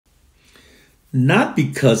Not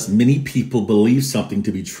because many people believe something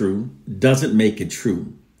to be true doesn't make it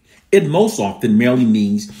true. It most often merely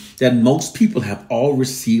means that most people have all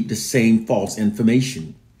received the same false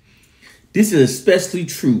information. This is especially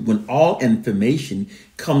true when all information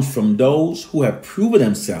comes from those who have proven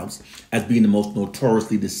themselves as being the most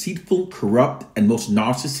notoriously deceitful, corrupt, and most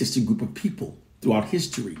narcissistic group of people throughout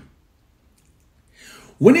history.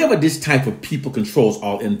 Whenever this type of people controls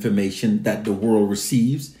all information that the world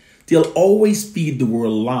receives, they'll always feed the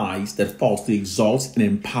world lies that falsely exalts and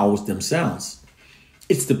empowers themselves.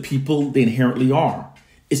 It's the people they inherently are.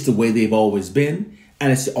 It's the way they've always been,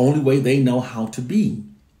 and it's the only way they know how to be.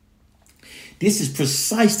 This is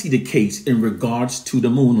precisely the case in regards to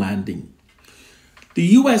the moon landing. The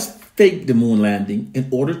U.S. faked the moon landing in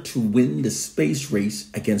order to win the space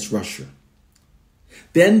race against Russia.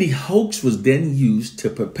 Then the hoax was then used to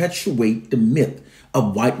perpetuate the myth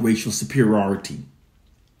of white racial superiority.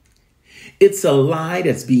 It's a lie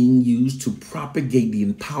that's being used to propagate the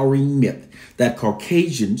empowering myth that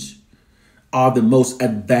Caucasians are the most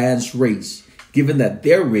advanced race, given that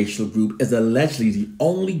their racial group is allegedly the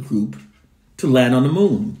only group to land on the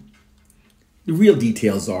moon. The real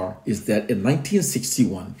details is that in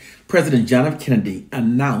 1961, President John F. Kennedy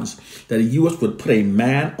announced that the U.S. would put a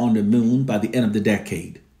man on the moon by the end of the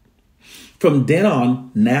decade. From then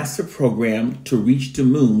on, NASA program to reach the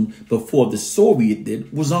moon before the Soviet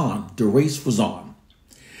did was on. The race was on.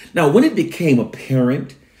 Now, when it became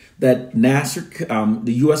apparent that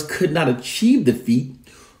the U.S. could not achieve the feat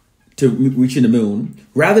to reaching the moon,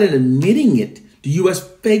 rather than admitting it, the U.S.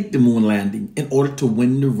 faked the moon landing in order to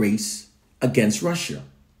win the race against Russia.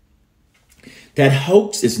 That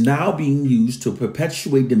hoax is now being used to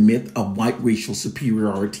perpetuate the myth of white racial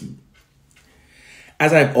superiority.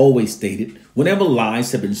 As I've always stated, whenever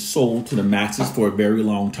lies have been sold to the masses for a very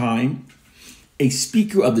long time, a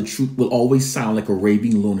speaker of the truth will always sound like a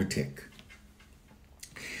raving lunatic.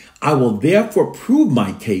 I will therefore prove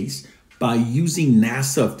my case by using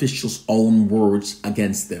NASA officials' own words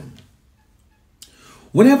against them.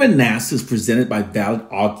 Whenever NASA is presented by valid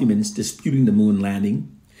arguments disputing the moon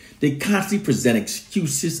landing, they constantly present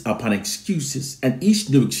excuses upon excuses, and each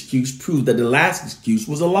new excuse proves that the last excuse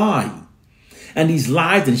was a lie. And these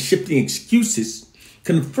lies and shifting excuses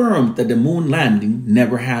confirm that the moon landing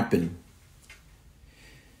never happened.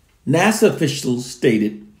 NASA officials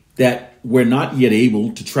stated that we're not yet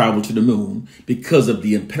able to travel to the moon because of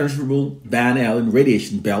the impenetrable Van Allen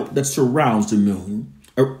radiation belt that surrounds the moon,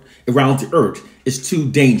 around the Earth, is too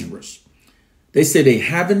dangerous. They say they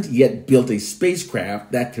haven't yet built a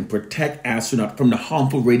spacecraft that can protect astronauts from the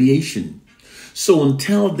harmful radiation. So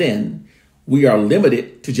until then, we are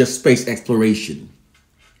limited to just space exploration.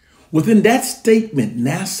 Within that statement,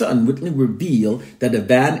 NASA unwittingly revealed that the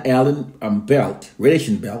Van Allen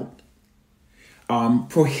radiation belt,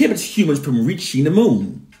 prohibits humans from reaching the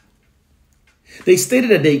moon. They stated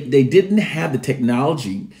that they didn't have the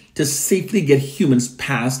technology to safely get humans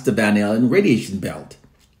past the Van Allen radiation belt.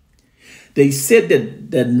 They said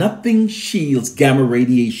that nothing shields gamma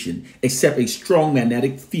radiation except a strong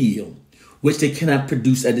magnetic field, which they cannot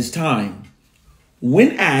produce at this time.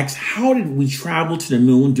 When asked, how did we travel to the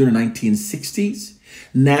moon during the 1960s?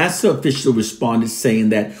 NASA officials responded saying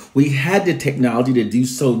that we had the technology to do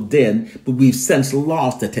so then, but we've since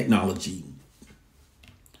lost the technology.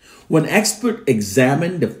 When experts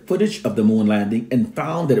examined the footage of the moon landing and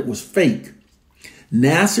found that it was fake,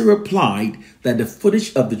 NASA replied that the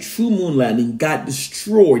footage of the true moon landing got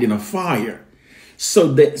destroyed in a fire.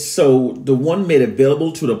 So the one made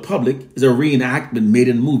available to the public is a reenactment made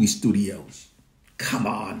in movie studios. Come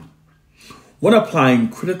on. When applying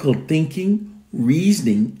critical thinking,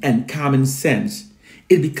 reasoning, and common sense,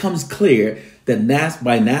 it becomes clear that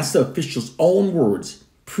by NASA officials' own words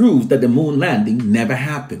proves that the moon landing never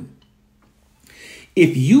happened.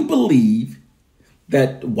 If you believe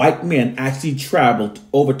that white men actually traveled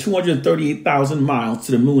over 238,000 miles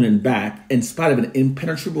to the moon and back in spite of an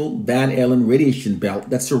impenetrable Van Allen radiation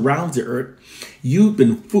belt that surrounds the Earth, you've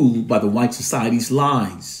been fooled by the white society's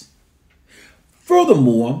lies.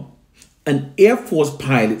 Furthermore, an Air Force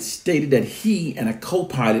pilot stated that he and a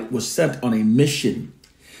co-pilot were sent on a mission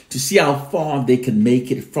to see how far they could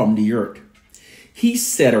make it from the Earth. He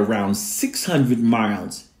said around 600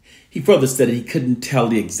 miles. He further said that he couldn't tell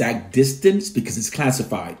the exact distance because it's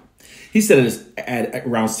classified. He said at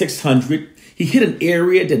around 600, he hit an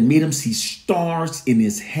area that made him see stars in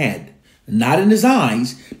his head. Not in his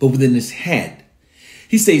eyes, but within his head.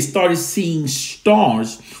 He said he started seeing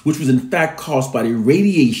stars, which was in fact caused by the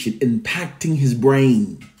radiation impacting his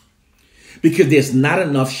brain, because there's not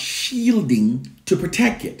enough shielding to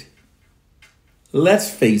protect it. Let's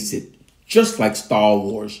face it, Just like Star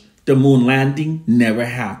Wars, the moon landing never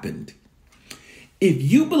happened. If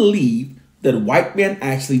you believe that white men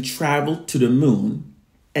actually traveled to the moon,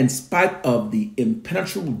 in spite of the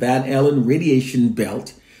impenetrable Van Allen radiation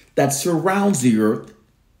belt that surrounds the Earth,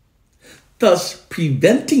 thus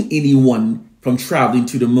preventing anyone from traveling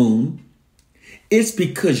to the moon, it's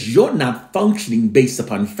because you're not functioning based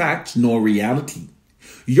upon facts nor reality.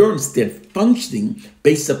 You're instead functioning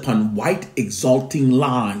based upon white exalting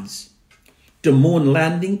lies. The moon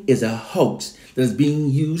landing is a hoax that is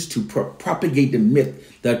being used to propagate the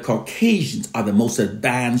myth that Caucasians are the most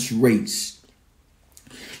advanced race.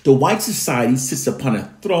 The white society sits upon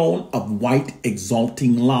a throne of white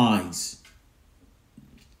exalting lies.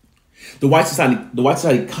 The white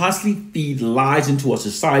society constantly feeds lies into a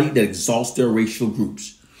society that exalts their racial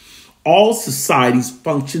groups. All societies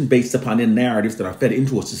function based upon their narratives that are fed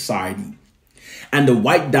into a society. And the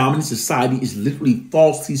white dominant society is literally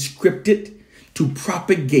falsely scripted to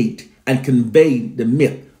propagate and convey the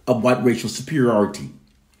myth of white racial superiority.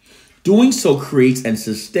 Doing so creates and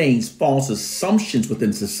sustains false assumptions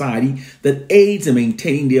within society that aids in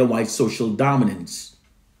maintaining their white social dominance.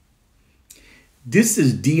 This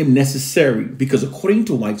is deemed necessary because, according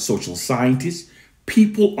to white social scientists,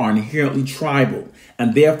 people are inherently tribal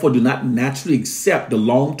and therefore do not naturally accept the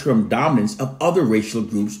long-term dominance of other racial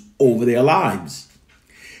groups over their lives.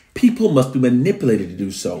 People must be manipulated to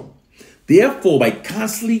do so. Therefore, by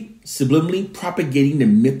constantly subliminally propagating the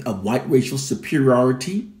myth of white racial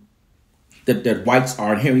superiority, that whites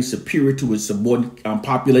are inherently superior to a subordinate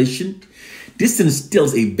population, this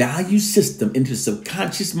instills a value system into the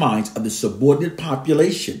subconscious minds of the subordinate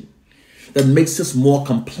population that makes us more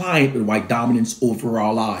compliant with white dominance over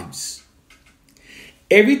our lives.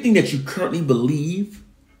 Everything that you currently believe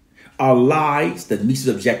are lies that meet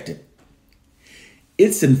the objective.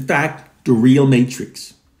 It's in fact the real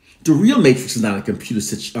matrix. The real matrix is not a computer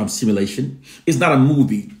simulation. It's not a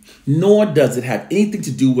movie, nor does it have anything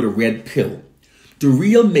to do with a red pill. The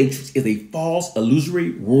real matrix is a false,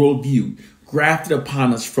 illusory worldview grafted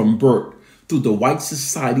upon us from birth through the white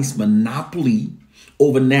society's monopoly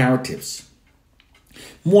over narratives.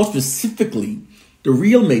 More specifically, the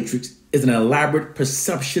real matrix is an elaborate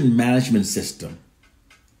perception management system.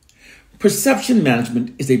 Perception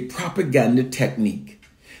management is a propaganda technique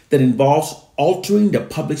that involves altering the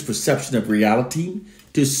public's perception of reality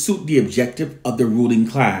to suit the objective of the ruling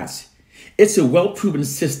class. It's a well-proven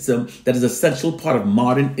system that is an essential part of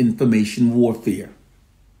modern information warfare.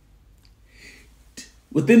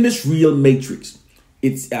 Within this real matrix,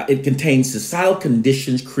 it contains societal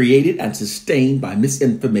conditions created and sustained by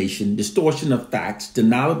misinformation, distortion of facts,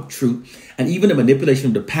 denial of truth, and even the manipulation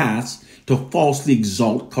of the past to falsely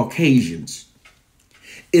exalt Caucasians.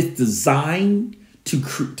 It's designed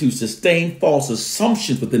to sustain false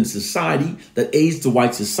assumptions within society that aids the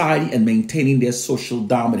white society in maintaining their social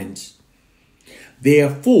dominance.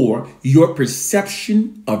 Therefore, your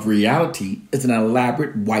perception of reality is an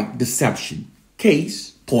elaborate white deception.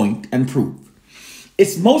 Case, point, and proof.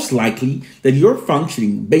 It's most likely that you're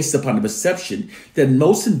functioning based upon the perception that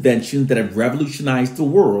most inventions that have revolutionized the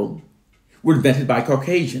world were invented by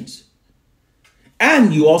Caucasians.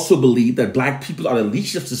 And you also believe that black people are the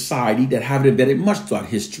least of society that haven't invented much throughout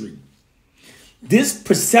history. This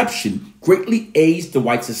perception greatly aids the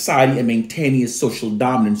white society in maintaining its social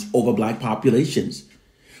dominance over black populations.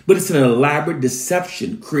 But it's an elaborate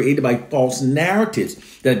deception created by false narratives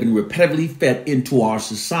that have been repetitively fed into our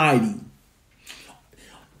society.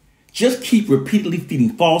 Just keep repeatedly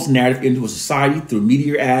feeding false narrative into a society through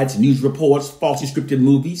media ads, news reports, falsely scripted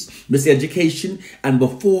movies, miseducation, and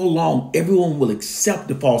before long, everyone will accept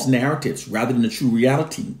the false narratives rather than the true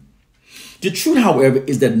reality. The truth, however,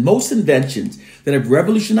 is that most inventions that have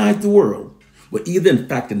revolutionized the world were either in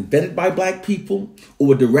fact invented by black people or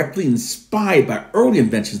were directly inspired by early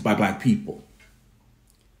inventions by black people.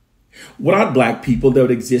 Without black people, there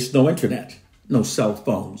would exist no internet. No cell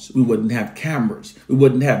phones. We wouldn't have cameras. We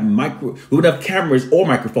wouldn't have cameras or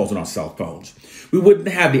microphones on our cell phones. We wouldn't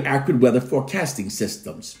have the accurate weather forecasting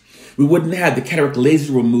systems. We wouldn't have the cataract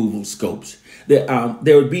laser removal scopes. There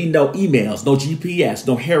would be no emails, no GPS,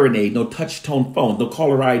 no hearing aid, no touch-tone phones, no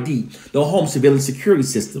caller ID, no home surveillance security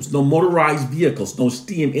systems, no motorized vehicles, no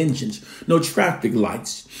steam engines, no traffic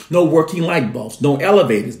lights, no working light bulbs, no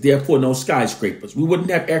elevators, therefore no skyscrapers. We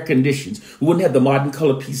wouldn't have air conditions. We wouldn't have the modern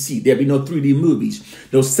color PC. There'd be no 3D movies,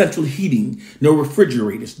 no central heating, no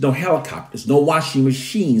refrigerators, no helicopters, no washing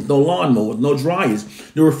machines, no lawnmowers, no dryers,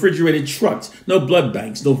 no refrigerated trucks, no blood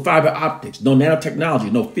banks, no fiber optics, no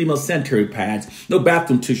nanotechnology, no female sanitary pads, no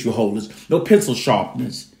bathroom tissue holders, no pencil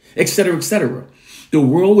sharpeners, etc., etc. The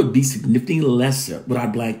world would be significantly lesser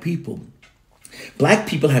without black people. Black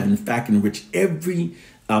people have in fact enriched the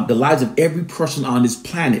lives of every person on this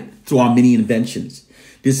planet through our many inventions.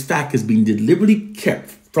 This fact is being deliberately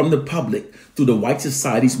kept from the public through the white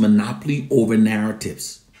society's monopoly over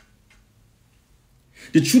narratives.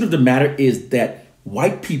 The truth of the matter is that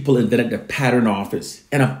white people invented the patent office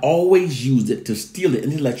and have always used it to steal the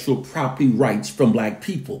intellectual property rights from black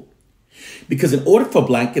people. Because in order for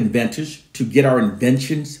black inventors to get our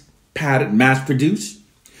inventions patent mass produced,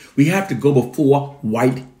 we have to go before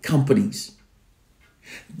white companies.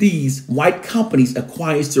 These white companies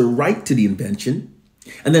acquires the right to the invention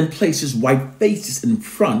and then places white faces in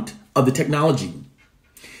front of the technology.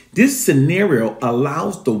 This scenario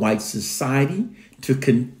allows the white society to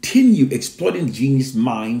continue exploiting the genius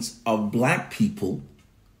minds of black people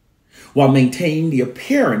while maintaining the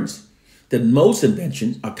appearance that most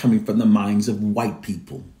inventions are coming from the minds of white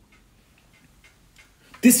people.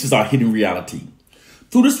 This is our hidden reality.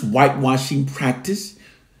 Through this whitewashing practice,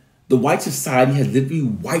 the white society has literally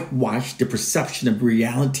whitewashed the perception of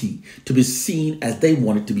reality to be seen as they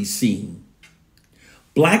want it to be seen.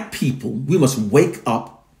 Black people, we must wake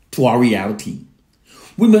up to our reality.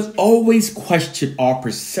 We must always question our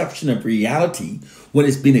perception of reality when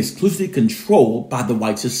it's been exclusively controlled by the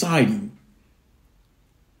white society.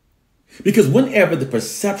 Because whenever the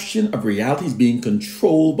perception of reality is being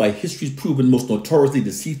controlled by history's proven most notoriously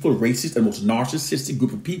deceitful, racist, and most narcissistic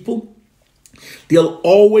group of people, they'll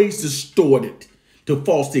always distort it to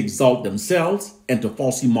falsely exalt themselves and to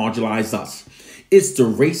falsely marginalize us. It's the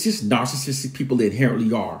racist, narcissistic people they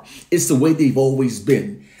inherently are. It's the way they've always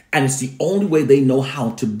been. And it's the only way they know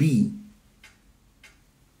how to be.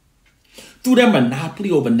 Through their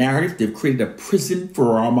monopoly over narrative, they've created a prison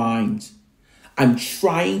for our minds. I'm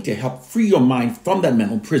trying to help free your mind from that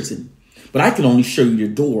mental prison, but I can only show you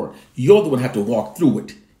the door. You're the one who have to walk through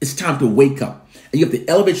it. It's time to wake up, and you have to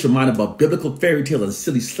elevate your mind above biblical fairy tale and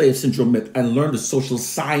silly slave syndrome myth and learn the social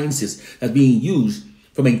sciences that's being used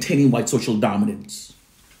for maintaining white social dominance.